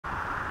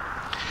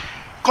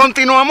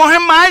Continuamos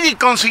en Magic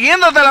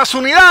consiguiéndote las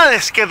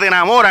unidades que te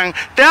enamoran.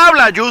 Te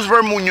habla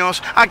Jusber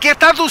Muñoz. Aquí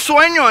está tu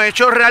sueño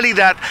hecho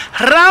realidad.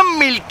 Ram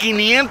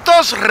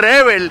 1500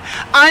 Rebel,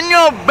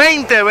 año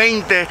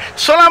 2020.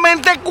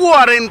 Solamente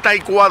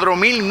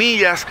 44,000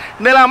 millas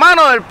de la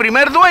mano del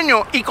primer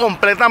dueño y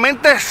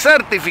completamente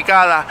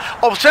certificada.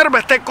 Observa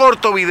este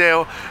corto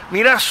video.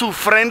 Mira su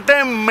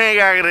frente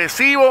mega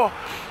agresivo.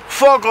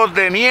 Focos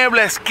de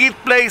niebla, skid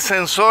plate,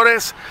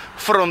 sensores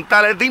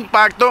frontales de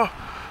impacto.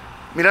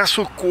 Mira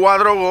sus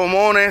 4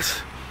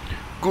 gomones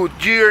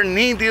Goodyear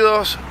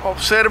nítidos.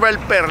 Observa el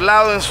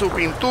perlado en su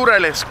pintura,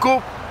 el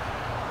scoop.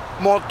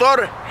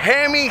 Motor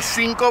Hemi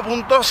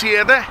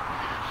 5.7.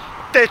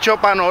 Techo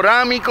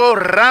panorámico,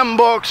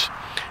 Rambox.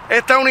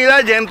 Esta unidad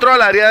ya entró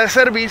al área de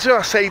servicio,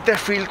 aceite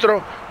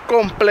filtro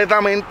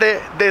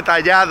completamente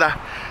detallada.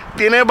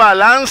 Tiene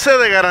balance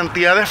de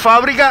garantía de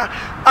fábrica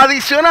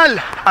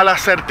adicional a la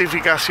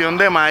certificación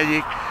de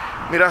Magic.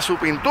 Mira su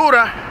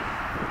pintura.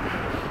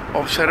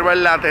 Observa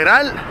el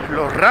lateral,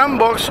 los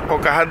Rambox o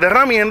cajas de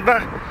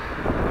herramientas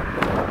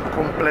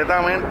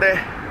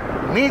completamente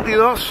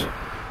nítidos.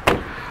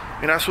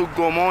 Mira sus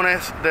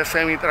gomones de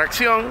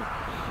semitracción,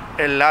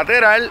 el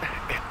lateral,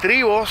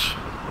 estribos,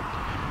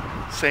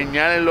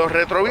 señal en los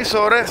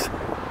retrovisores.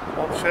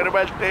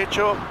 Observa el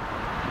techo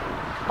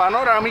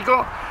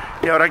panorámico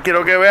y ahora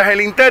quiero que veas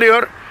el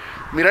interior.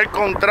 Mira el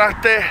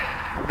contraste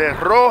de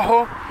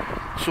rojo,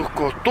 sus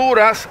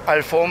costuras,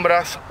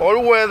 alfombras all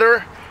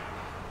weather,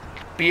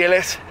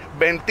 pieles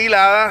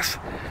ventiladas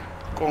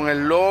con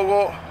el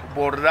logo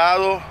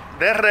bordado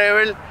de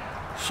Rebel,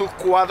 sus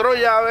 4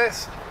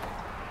 llaves.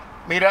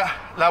 Mira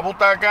la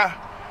butaca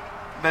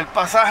del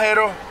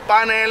pasajero,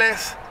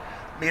 paneles.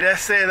 Mira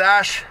ese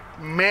dash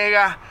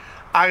mega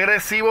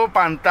agresivo,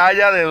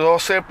 pantalla de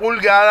 12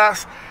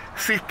 pulgadas,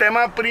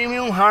 sistema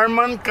premium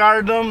Harman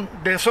Kardon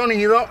de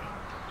sonido.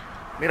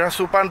 Mira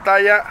su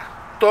pantalla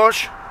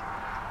touch,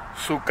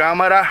 su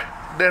cámara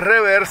de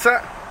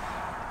reversa.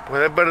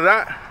 Puedes,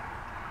 ¿verdad?,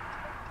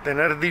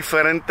 tener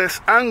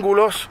diferentes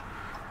ángulos.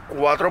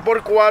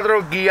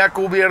 4x4, guía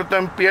cubierto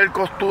en piel,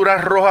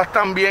 costuras rojas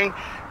también.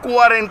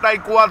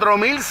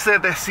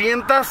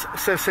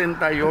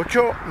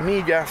 44,768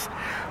 millas.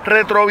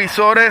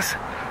 Retrovisores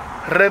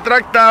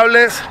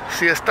retractables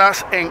si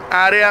estás en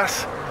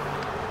áreas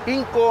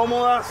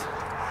incómodas.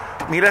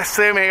 Mira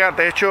ese mega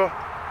techo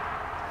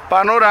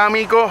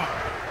panorámico.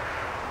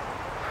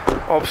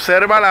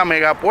 Observa la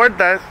mega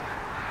puerta.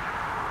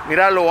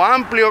 Mira lo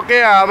amplio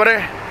que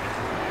abre.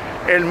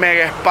 El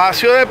mega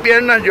espacio de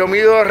piernas. Yo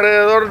mido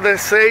alrededor de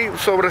 6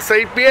 sobre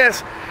 6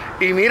 pies.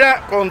 Y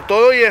mira, con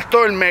todo y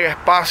esto, el mega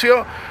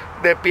espacio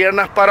de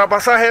piernas para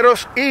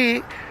pasajeros.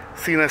 Y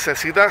si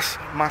necesitas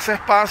más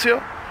espacio,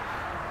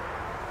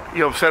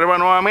 y observa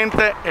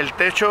nuevamente el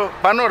techo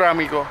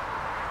panorámico.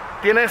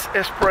 Tienes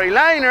spray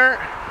liner.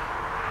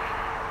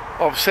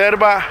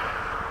 Observa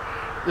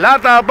la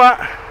tapa.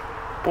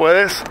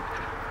 Puedes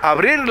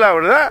abrirla,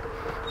 ¿verdad?,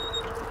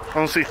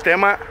 con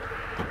sistema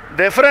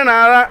de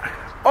frenada.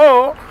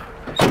 O,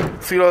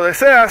 si lo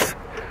deseas,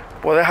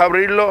 puedes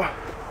abrirlo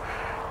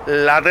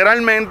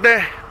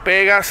lateralmente.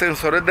 Pega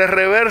sensores de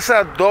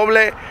reversa,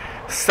 doble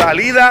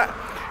salida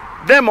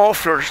de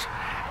mufflers.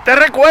 Te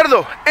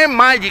recuerdo, en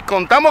Magic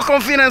contamos con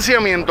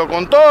financiamiento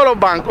con todos los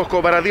bancos,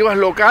 cooperativas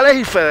locales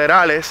y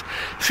federales.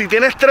 Si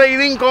tienes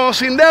trading con o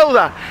sin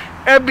deuda,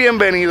 es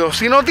bienvenido.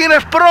 Si no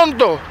tienes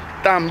pronto,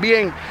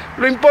 también.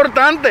 Lo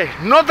importante,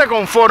 no te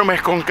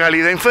conformes con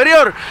calidad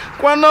inferior.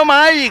 Cuando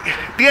Magic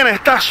tiene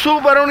estas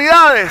super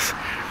unidades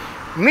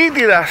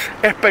nítidas,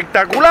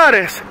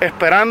 espectaculares,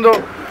 esperando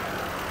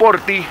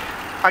por ti.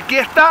 Aquí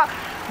está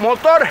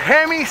motor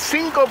Hemi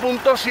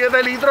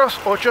 5.7 litros,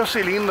 8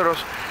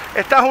 cilindros.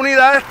 Estas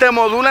unidades te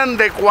modulan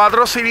de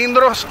 4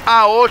 cilindros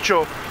a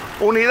 8.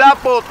 Unidad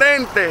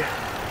potente,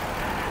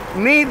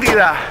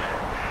 nítida,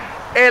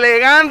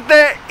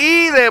 elegante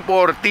y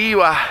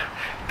deportiva.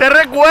 Te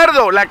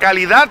recuerdo, la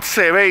calidad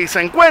se ve y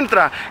se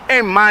encuentra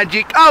en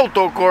Magic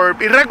Auto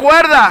Corp. Y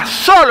recuerda,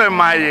 solo en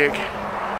Magic.